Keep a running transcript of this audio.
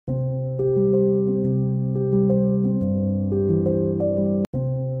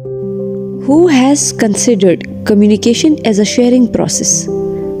Who has considered communication as a sharing process?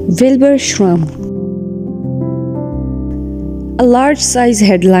 Wilbur Schramm. A large size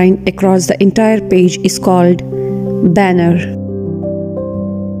headline across the entire page is called banner.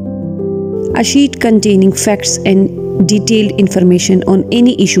 A sheet containing facts and detailed information on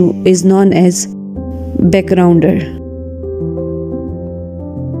any issue is known as backgrounder.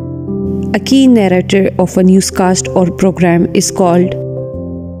 A key narrator of a newscast or program is called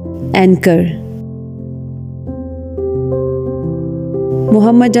anchor.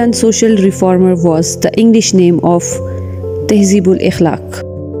 Muhammadan social reformer was the English name of Tehzeebul Akhlaq.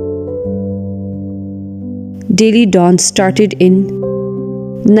 Daily Dawn started in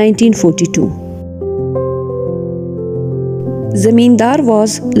 1942. Zamindar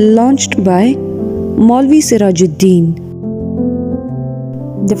was launched by Maulvi Sirajuddin.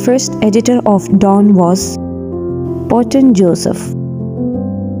 The first editor of Dawn was Porton Joseph.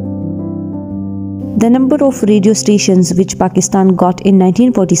 The number of radio stations which Pakistan got in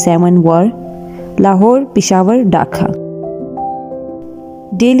 1947 were Lahore, Peshawar, Dhaka.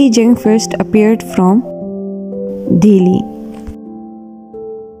 Daily Jang first appeared from Delhi.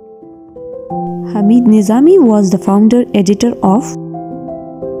 Hamid Nizami was the founder editor of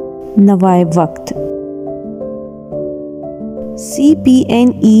Nawai Waqt.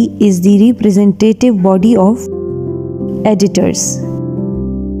 CPNE is the representative body of editors.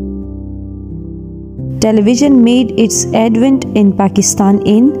 Television made its advent in Pakistan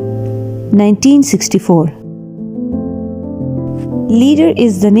in 1964. Leader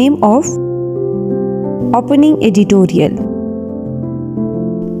is the name of opening editorial.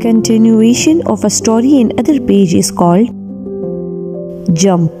 Continuation of a story in other page is called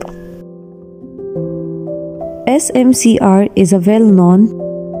jump. SMCR is a well-known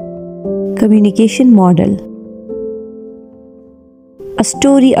communication model. A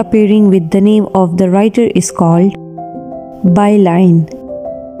story appearing with the name of the writer is called byline.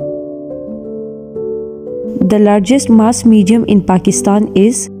 The largest mass medium in Pakistan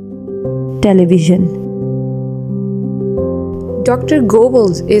is television. Dr.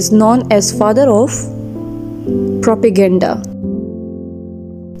 Goebbels is known as father of propaganda.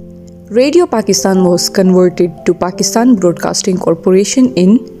 Radio Pakistan was converted to Pakistan Broadcasting Corporation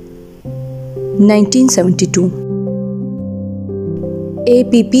in 1972.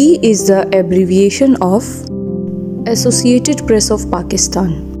 APP is the abbreviation of Associated Press of Pakistan.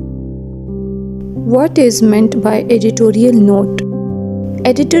 What is meant by editorial note?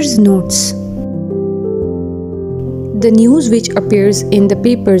 Editor's notes. The news which appears in the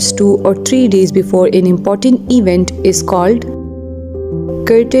papers 2 or 3 days before an important event is called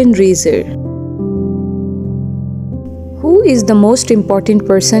curtain raiser. Who is the most important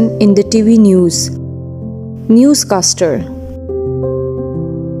person in the TV news? Newscaster.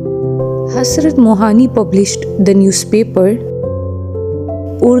 Hasrat Mohani published the newspaper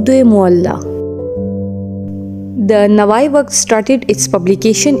Urdu-e-Mualla. The Nawai Waqt started its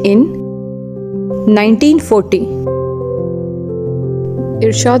publication in 1940.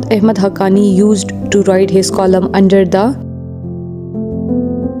 Irshad Ahmad Haqqani used to write his column under the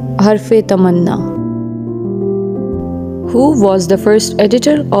Harf-e-Tamanna. Who was the first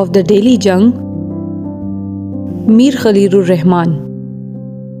editor of the Daily Jang? Mir Khalilur Rahman.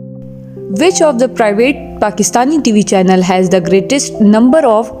 Which of the private Pakistani TV channel has the greatest number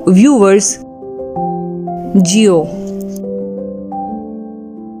of viewers? Jio.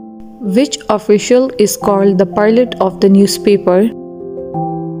 Which official is called the pilot of the newspaper?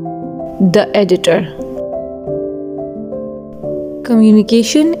 The editor.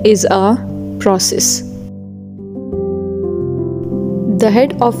 Communication is a process. The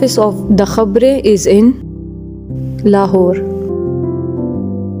head office of the Khabre is in Lahore.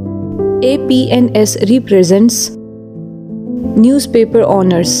 APNS represents newspaper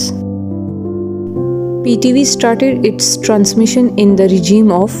owners. PTV started its transmission in the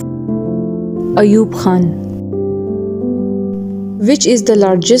regime of Ayub Khan. Which is the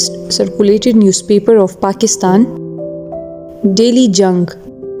largest circulated newspaper of Pakistan? Daily Jang.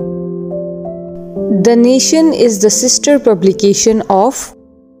 The Nation is the sister publication of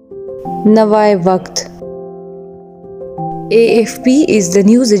Nawai Waqt. AFP is the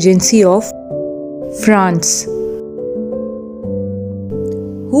news agency of France.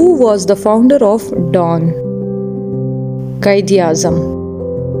 Who was the founder of Dawn? Quaid-e-Azam.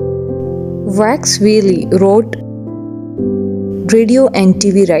 Wax Whaley wrote radio and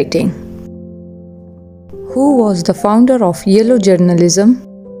TV writing. Who was the founder of yellow journalism?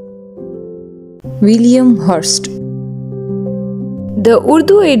 William Hearst. The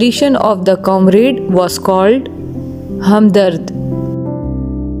Urdu edition of the Comrade was called Hamdard.